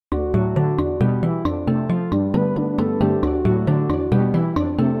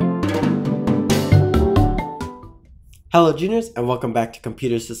Hello juniors, and welcome back to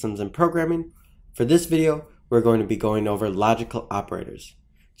Computer Systems and Programming. For this video, we're going to be going over logical operators.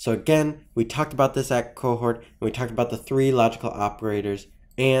 So again, we talked about this at cohort, and we talked about the three logical operators,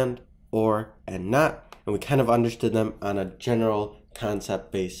 and, or, and not, and we kind of understood them on a general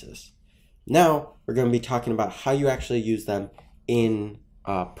concept basis. Now, we're going to be talking about how you actually use them in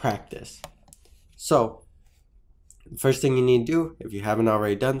practice. So, the first thing you need to do, if you haven't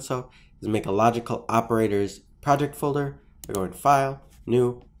already done so, is make a logical operators project folder. We're going to File,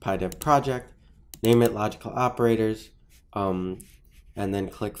 New, PyDev Project, name it Logical Operators, and then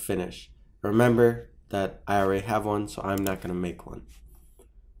click Finish. Remember that I already have one, so I'm not going to make one.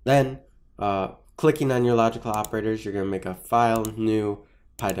 Then, clicking on your logical operators, you're going to make a File, New,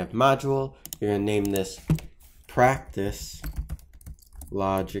 PyDev Module. You're going to name this Practice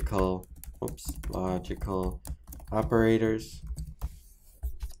Logical Operators.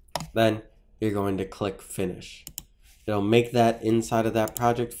 Then you're going to click Finish. It'll make that inside of that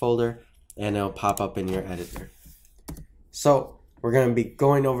project folder, and it'll pop up in your editor. So we're going to be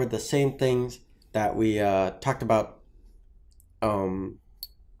going over the same things that we talked about kind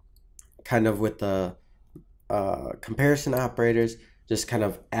of with the comparison operators, just kind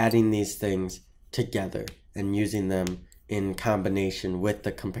of adding these things together and using them in combination with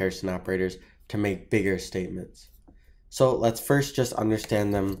the comparison operators to make bigger statements. So let's first just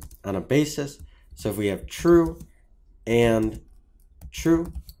understand them on a basis. So if we have true and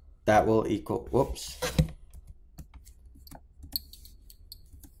true, that will equal,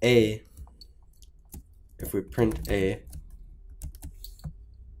 A. If we print A,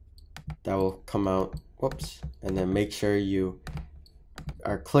 that will come out, and then make sure you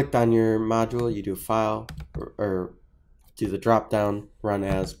are clicked on your module, you do File, or do the drop down, Run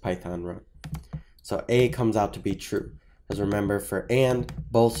as Python Run. So A comes out to be true. Because remember, for and,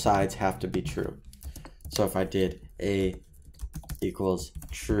 both sides have to be true. So if I did A equals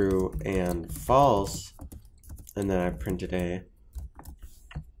true and false, and then I printed A,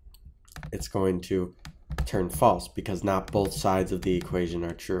 it's going to turn false because not both sides of the equation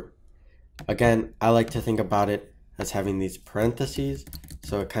are true. Again, I like to think about it as having these parentheses,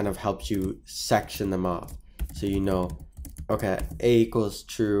 so it kind of helps you section them off. So you know, okay, A equals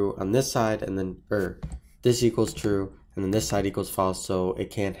true on this side, and then, this equals true, and then this side equals false, so it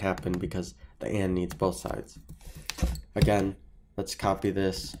can't happen because the and needs both sides. Again, let's copy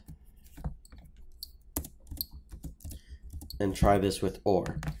this and try this with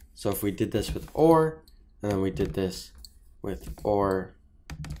or. So if we did this with or, and then we did this with or,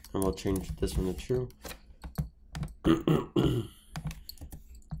 and we'll change this one to true.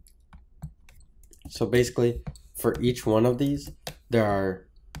 So basically, for each one of these, there are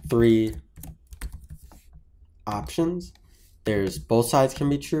three options. There's both sides can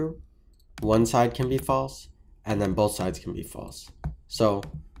be true, one side can be false, and then both sides can be false. So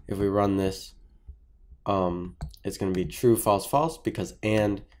if we run this, it's going to be true, false, false, because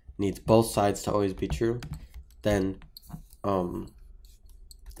and needs both sides to always be true. Then let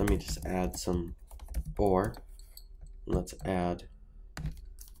me just add some or. Let's add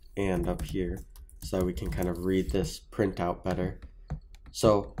and up here so we can kind of read this printout better.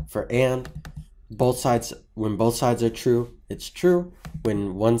 So for and, both sides, when both sides are true, it's true.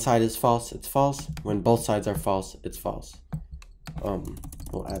 When one side is false, it's false. When both sides are false, it's false.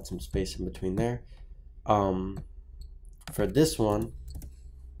 We'll add some space in between there. For this one,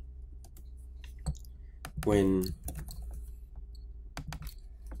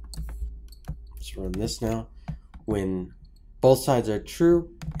 let's run this now. When both sides are true,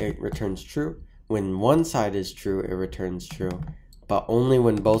 it returns true. When one side is true, it returns true. But only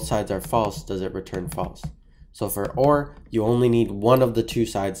when both sides are false does it return false. So for or, you only need one of the two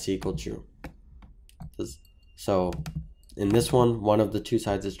sides to equal true. So in this one, one of the two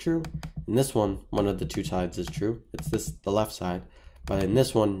sides is true. In this one, one of the two sides is true. It's the left side. But in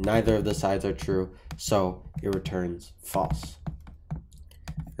this one, neither of the sides are true, so it returns false.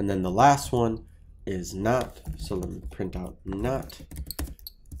 And then the last one is not. So let me print out not.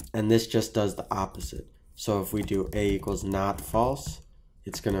 And this just does the opposite. So if we do A equals not false,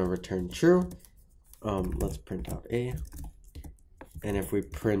 it's going to return true. Let's print out A. And if we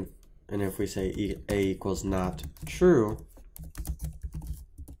say A equals not true,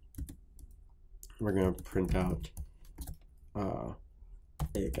 we're going to print out A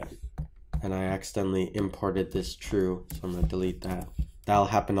again. And I accidentally imported this true, so I'm going to delete that. That'll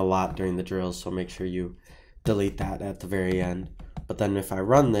happen a lot during the drills, so make sure you delete that at the very end. But then if I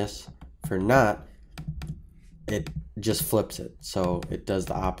run this for not, it just flips it, so it does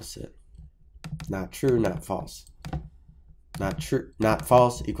the opposite. Not true, not false. Not true, not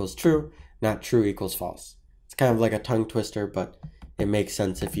false equals true, not true equals false. It's kind of like a tongue twister, but it makes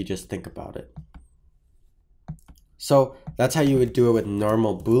sense if you just think about it. So that's how you would do it with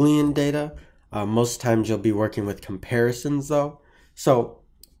normal Boolean data. Most times you'll be working with comparisons though. So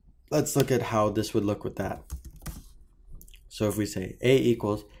let's look at how this would look with that. So if we say A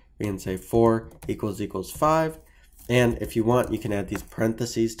equals, we can say 4 equals 5. And if you want, you can add these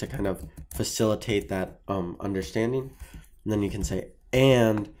parentheses to kind of facilitate that understanding. And then you can say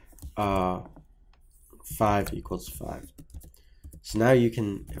and 5 equals 5. So now you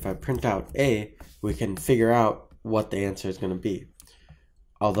can, if I print out A, we can figure out what the answer is going to be.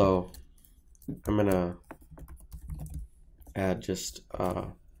 Although I'm going to add just a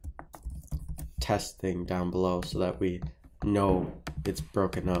test thing down below so that we know it's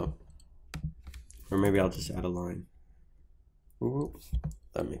broken up. Or maybe I'll just add a line. Ooh,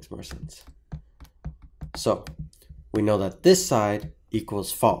 that makes more sense. So we know that this side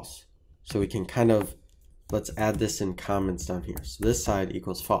equals false. So we can kind of, let's add this in comments down here. So this side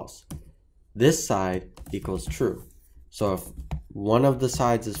equals false. This side equals true. So if one of the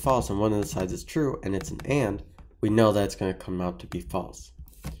sides is false and one of the sides is true and it's an and, we know that it's going to come out to be false.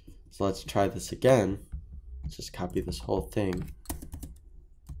 So let's try this again. Let's just copy this whole thing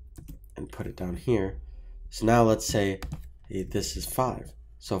and put it down here. So now let's say hey, this is 5.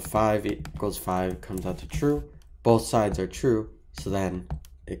 So 5 equals 5 comes out to true. Both sides are true, so then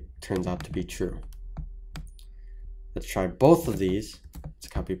it turns out to be true. Let's try both of these. Let's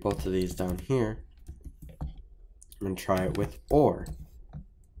copy both of these down here and try it with or.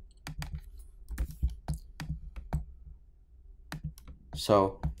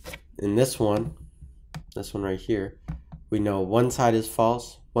 So in this one right here, we know one side is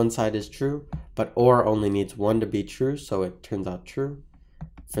false, one side is true, but or only needs one to be true, so it turns out true.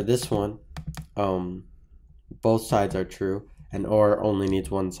 For this one, both sides are true, and or only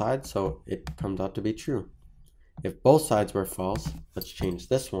needs one side, so it comes out to be true. If both sides were false, let's change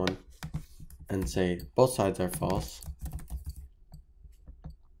this one and say both sides are false.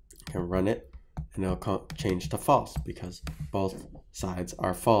 You can run it and it'll change to false because both sides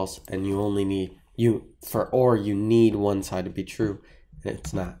are false and you only need, you need one side to be true and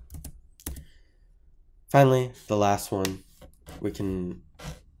it's not. Finally, the last one, we can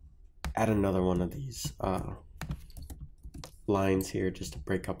add another one of these lines here just to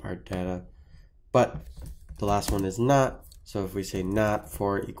break up our data. But the last one is not, so if we say not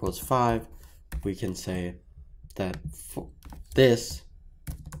 4 equals 5, we can say that this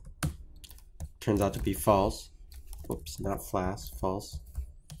turns out to be false. Whoops, not false.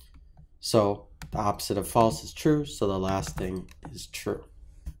 So the opposite of false is true, so the last thing is true.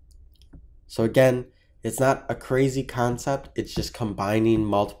 So again, it's not a crazy concept, it's just combining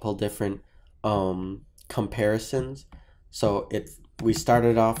multiple different comparisons. So we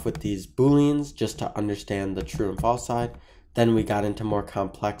started off with these Booleans just to understand the true and false side. Then we got into more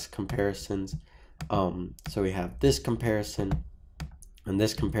complex comparisons. So we have this comparison and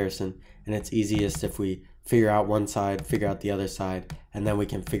this comparison, and it's easiest if we figure out one side, figure out the other side, and then we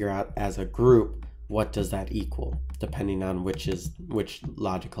can figure out as a group what does that equal, depending on which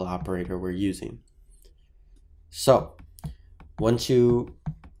logical operator we're using. So once you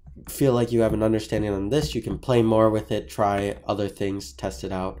feel like you have an understanding on this, you can play more with it, try other things, test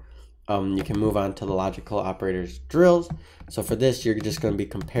it out. You can move on to the logical operators drills. So for this, you're just going to be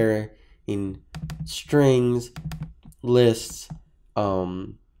comparing strings, lists,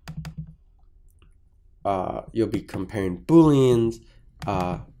 you'll be comparing Booleans,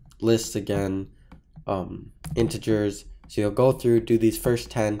 lists again, integers. So you'll go through, do these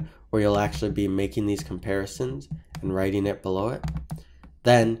first 10 where you'll actually be making these comparisons and writing it below it.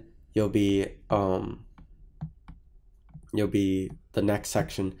 Then you'll be the next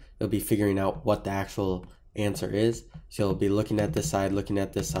section, you'll be figuring out what the actual answer is. So you'll be looking at this side,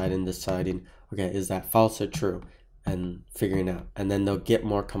 and deciding, okay, is that false or true, and figuring out. And then they'll get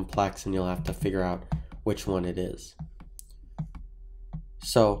more complex and you'll have to figure out which one it is.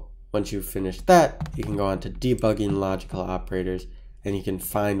 So once you've finished that, you can go on to debugging logical operators and you can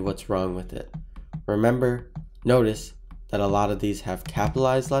find what's wrong with it. Remember, notice that a lot of these have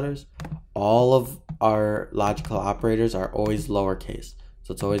capitalized letters. All of our logical operators are always lowercase.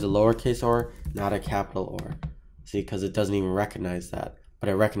 So it's always a lowercase or, not a capital or. See, because it doesn't even recognize that. But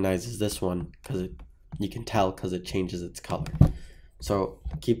it recognizes this one because you can tell because it changes its color. So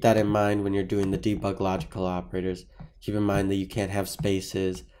keep that in mind when you're doing the debug logical operators. Keep in mind that you can't have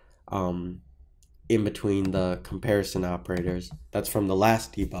spaces in between the comparison operators. That's from the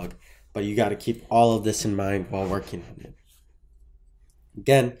last debug. But you got to keep all of this in mind while working on it.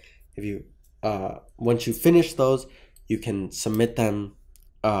 Again, if you once you finish those, you can submit them.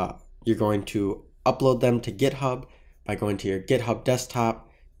 You're going to upload them to GitHub by going to your GitHub desktop,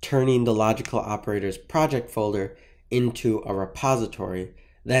 turning the logical operators project folder into a repository,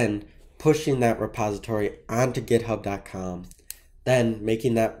 then pushing that repository onto github.com, then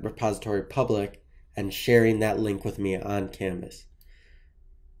making that repository public and sharing that link with me on Canvas.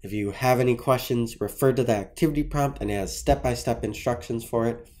 If you have any questions, refer to the activity prompt and it has step-by-step instructions for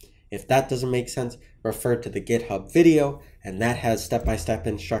it. If that doesn't make sense, refer to the GitHub video and that has step-by-step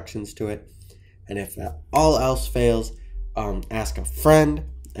instructions to it. And if all else fails, ask a friend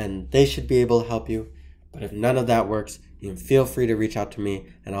and they should be able to help you. But if none of that works, you can feel free to reach out to me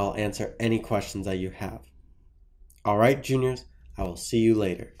and I'll answer any questions that you have. All right, juniors, I will see you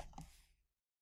later.